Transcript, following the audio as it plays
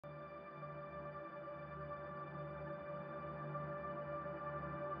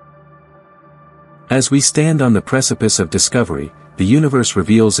As we stand on the precipice of discovery, the universe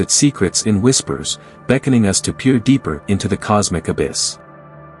reveals its secrets in whispers, beckoning us to peer deeper into the cosmic abyss.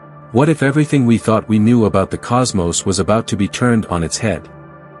 What if everything we thought we knew about the cosmos was about to be turned on its head?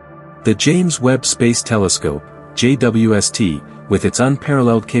 The James Webb Space Telescope, JWST, with its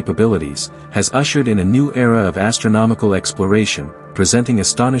unparalleled capabilities, has ushered in a new era of astronomical exploration, presenting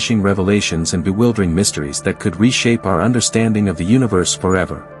astonishing revelations and bewildering mysteries that could reshape our understanding of the universe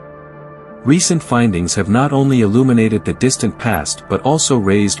forever. Recent findings have not only illuminated the distant past but also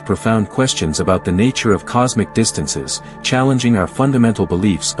raised profound questions about the nature of cosmic distances, challenging our fundamental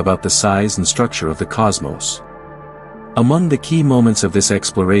beliefs about the size and structure of the cosmos. Among the key moments of this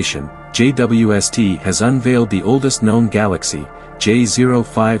exploration, JWST has unveiled the oldest known galaxy,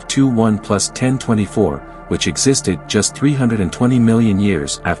 J0521+1024, which existed just 320 million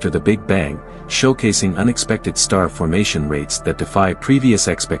years after the Big Bang, showcasing unexpected star formation rates that defy previous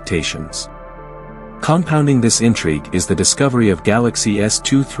expectations. Compounding this intrigue is the discovery of galaxy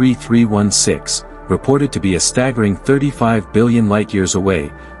S23316, reported to be a staggering 35 billion light-years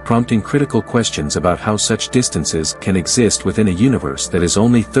away, prompting critical questions about how such distances can exist within a universe that is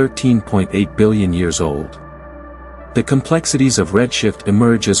only 13.8 billion years old. The complexities of redshift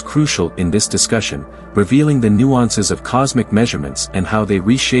emerge as crucial in this discussion, revealing the nuances of cosmic measurements and how they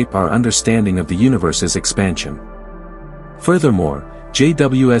reshape our understanding of the universe's expansion. Furthermore,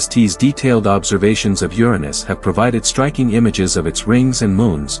 JWST's detailed observations of Uranus have provided striking images of its rings and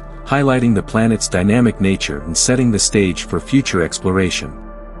moons, highlighting the planet's dynamic nature and setting the stage for future exploration.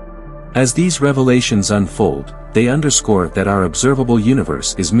 As these revelations unfold, they underscore that our observable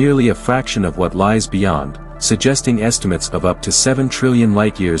universe is merely a fraction of what lies beyond, suggesting estimates of up to 7 trillion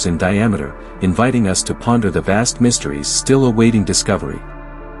light-years in diameter, inviting us to ponder the vast mysteries still awaiting discovery.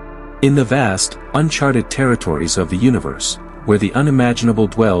 In the vast, uncharted territories of the universe, where the unimaginable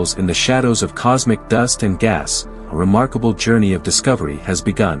dwells in the shadows of cosmic dust and gas, a remarkable journey of discovery has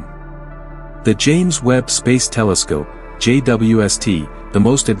begun. The James Webb Space Telescope, JWST, the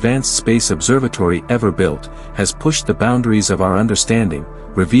most advanced space observatory ever built, has pushed the boundaries of our understanding,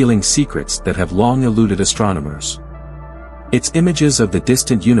 revealing secrets that have long eluded astronomers. Its images of the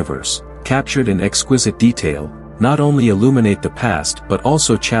distant universe, captured in exquisite detail, not only illuminate the past but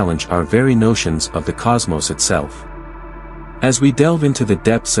also challenge our very notions of the cosmos itself. As we delve into the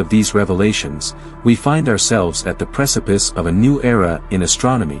depths of these revelations, we find ourselves at the precipice of a new era in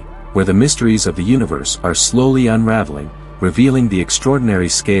astronomy, where the mysteries of the universe are slowly unraveling, revealing the extraordinary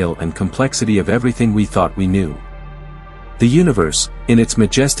scale and complexity of everything we thought we knew. The universe, in its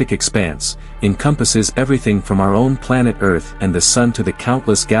majestic expanse, encompasses everything from our own planet Earth and the Sun to the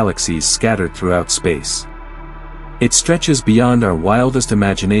countless galaxies scattered throughout space. It stretches beyond our wildest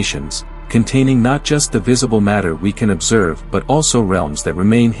imaginations, containing not just the visible matter we can observe but also realms that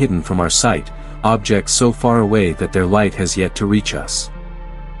remain hidden from our sight, objects so far away that their light has yet to reach us.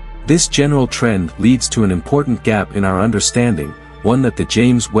 This general trend leads to an important gap in our understanding, one that the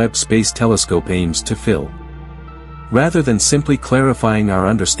James Webb Space Telescope aims to fill. Rather than simply clarifying our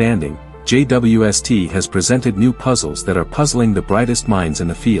understanding, JWST has presented new puzzles that are puzzling the brightest minds in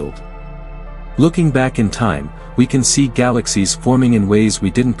the field. Looking back in time, we can see galaxies forming in ways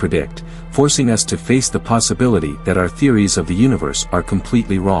we didn't predict, forcing us to face the possibility that our theories of the universe are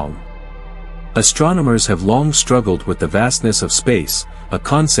completely wrong. Astronomers have long struggled with the vastness of space, a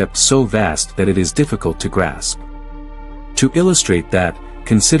concept so vast that it is difficult to grasp. To illustrate that,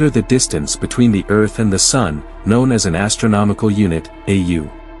 consider the distance between the Earth and the Sun, known as an astronomical unit, AU.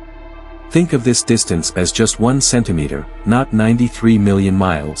 Think of this distance as just 1 centimeter, not 93 million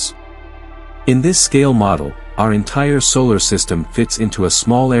miles. In this scale model, our entire solar system fits into a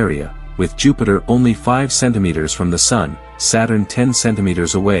small area, with Jupiter only 5 centimeters from the Sun, Saturn 10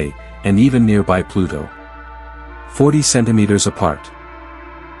 centimeters away, and even nearby Pluto 40 centimeters apart.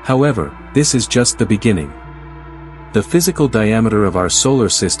 However, this is just the beginning. The physical diameter of our solar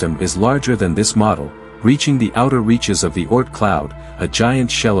system is larger than this model, reaching the outer reaches of the Oort cloud, a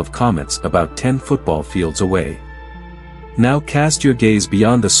giant shell of comets about 10 football fields away. Now cast your gaze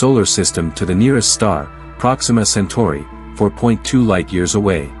beyond the solar system to the nearest star, Proxima Centauri, 4.2 light-years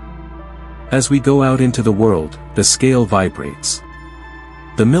away. As we go out into the world, the scale vibrates.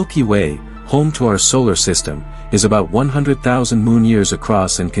 The Milky Way, home to our solar system, is about 100,000 moon-years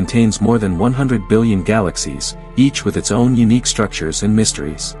across and contains more than 100 billion galaxies, each with its own unique structures and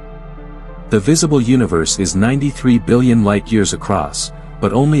mysteries. The visible universe is 93 billion light-years across,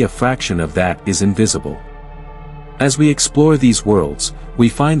 but only a fraction of that is invisible. As we explore these worlds, we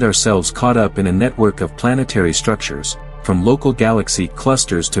find ourselves caught up in a network of planetary structures, from local galaxy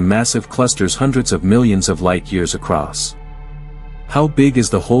clusters to massive clusters hundreds of millions of light-years across. How big is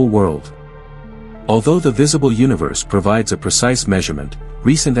the whole world? Although the visible universe provides a precise measurement,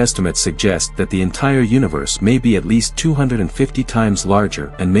 recent estimates suggest that the entire universe may be at least 250 times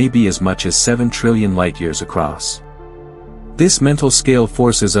larger and may be as much as 7 trillion light-years across. This mental scale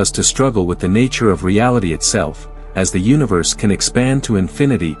forces us to struggle with the nature of reality itself, as the universe can expand to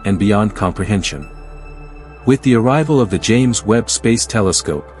infinity and beyond comprehension. With the arrival of the James Webb Space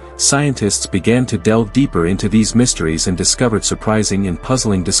Telescope, scientists began to delve deeper into these mysteries and discovered surprising and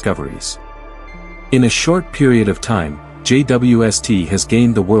puzzling discoveries. In a short period of time, JWST has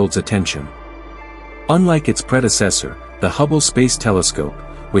gained the world's attention. Unlike its predecessor, the Hubble Space Telescope,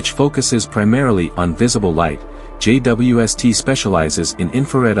 which focuses primarily on visible light, JWST specializes in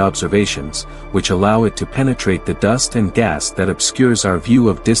infrared observations, which allow it to penetrate the dust and gas that obscures our view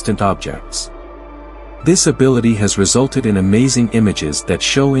of distant objects. This ability has resulted in amazing images that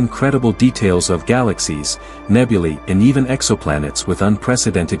show incredible details of galaxies, nebulae, and even exoplanets with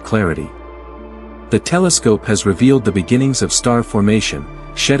unprecedented clarity. The telescope has revealed the beginnings of star formation,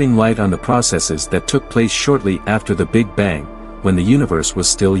 shedding light on the processes that took place shortly after the Big Bang, when the universe was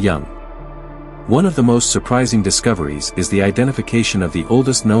still young. One of the most surprising discoveries is the identification of the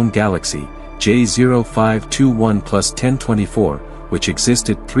oldest known galaxy, J0521+1024, which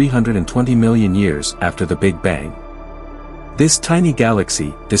existed 320 million years after the Big Bang. This tiny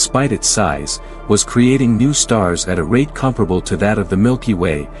galaxy, despite its size, was creating new stars at a rate comparable to that of the Milky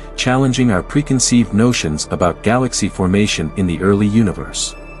Way, challenging our preconceived notions about galaxy formation in the early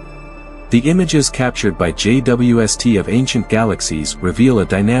universe. The images captured by JWST of ancient galaxies reveal a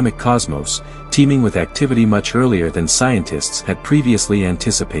dynamic cosmos, teeming with activity much earlier than scientists had previously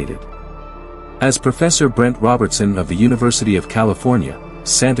anticipated. As Professor Brent Robertson of the University of California,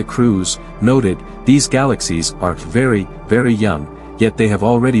 Santa Cruz, noted, these galaxies are very, very young, yet they have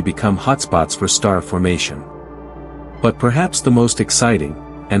already become hotspots for star formation. But perhaps the most exciting,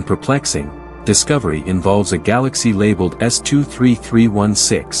 and perplexing, discovery involves a galaxy labeled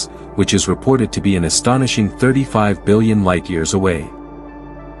S23316, which is reported to be an astonishing 35 billion light-years away.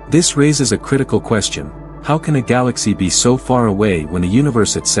 This raises a critical question: how can a galaxy be so far away when the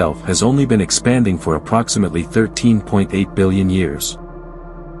universe itself has only been expanding for approximately 13.8 billion years?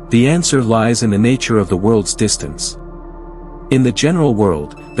 The answer lies in the nature of the world's distance. In the general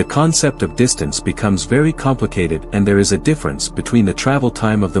world, the concept of distance becomes very complicated, and there is a difference between the travel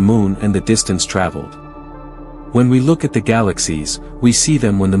time of the moon and the distance traveled. When we look at the galaxies, we see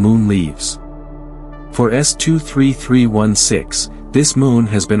them when the moon leaves. For S23316, this moon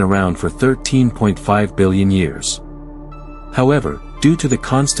has been around for 13.5 billion years. However, due to the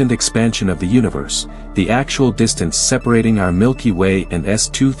constant expansion of the universe, the actual distance separating our Milky Way and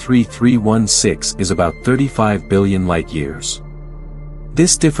S23316 is about 35 billion light-years.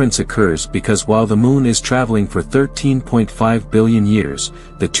 This difference occurs because while the moon is traveling for 13.5 billion years,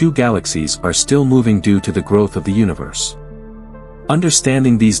 the two galaxies are still moving due to the growth of the universe.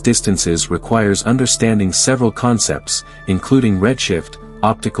 Understanding these distances requires understanding several concepts, including redshift,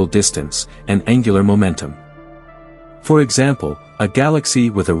 optical distance, and angular momentum. For example, a galaxy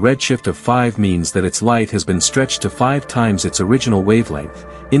with a redshift of 5 means that its light has been stretched to 5 times its original wavelength,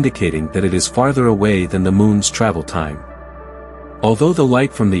 indicating that it is farther away than the moon's travel time. Although the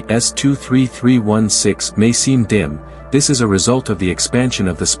light from the S23316 may seem dim, this is a result of the expansion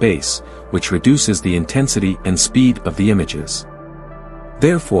of the space, which reduces the intensity and speed of the images.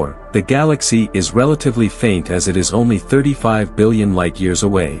 Therefore, the galaxy is relatively faint as it is only 35 billion light-years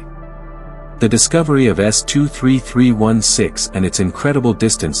away. The discovery of S23316 and its incredible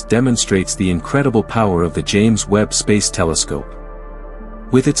distance demonstrates the incredible power of the James Webb Space Telescope.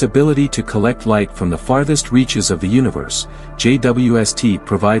 With its ability to collect light from the farthest reaches of the universe, JWST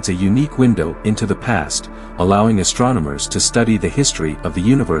provides a unique window into the past, allowing astronomers to study the history of the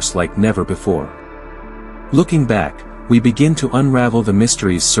universe like never before. Looking back, we begin to unravel the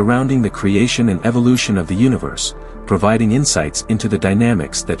mysteries surrounding the creation and evolution of the universe, providing insights into the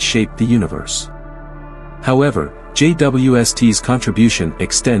dynamics that shape the universe. However, JWST's contribution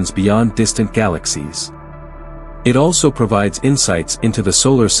extends beyond distant galaxies. It also provides insights into the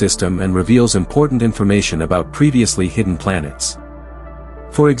solar system and reveals important information about previously hidden planets.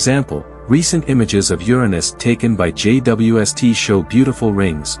 For example, recent images of Uranus taken by JWST show beautiful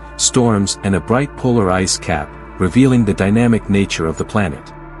rings, storms, and a bright polar ice cap, revealing the dynamic nature of the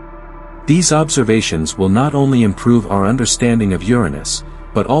planet. These observations will not only improve our understanding of Uranus,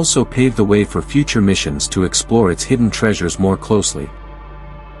 but also pave the way for future missions to explore its hidden treasures more closely.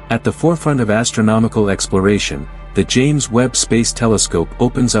 At the forefront of astronomical exploration, the James Webb Space Telescope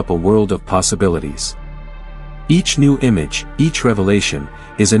opens up a world of possibilities. Each new image, each revelation,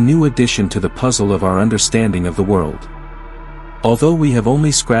 is a new addition to the puzzle of our understanding of the world. Although we have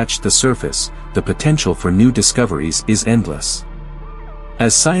only scratched the surface, the potential for new discoveries is endless.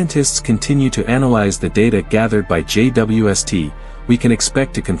 As scientists continue to analyze the data gathered by JWST, we can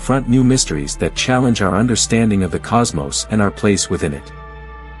expect to confront new mysteries that challenge our understanding of the cosmos and our place within it.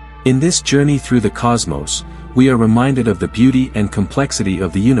 In this journey through the cosmos, we are reminded of the beauty and complexity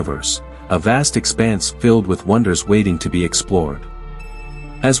of the universe, a vast expanse filled with wonders waiting to be explored.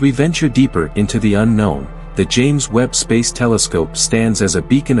 As we venture deeper into the unknown, the James Webb Space Telescope stands as a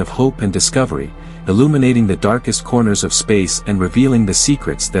beacon of hope and discovery, illuminating the darkest corners of space and revealing the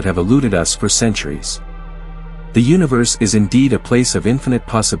secrets that have eluded us for centuries. The universe is indeed a place of infinite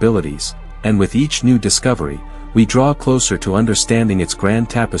possibilities, and with each new discovery, we draw closer to understanding its grand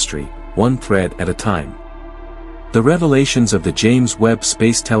tapestry, one thread at a time. The revelations of the James Webb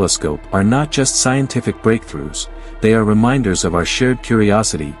Space Telescope are not just scientific breakthroughs, they are reminders of our shared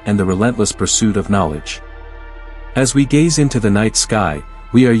curiosity and the relentless pursuit of knowledge. As we gaze into the night sky,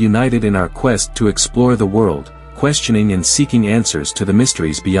 we are united in our quest to explore the world, questioning and seeking answers to the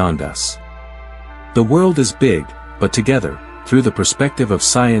mysteries beyond us. The world is big, but together, through the perspective of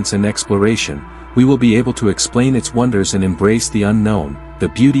science and exploration, we will be able to explain its wonders and embrace the unknown. The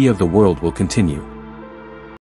beauty of the world will continue.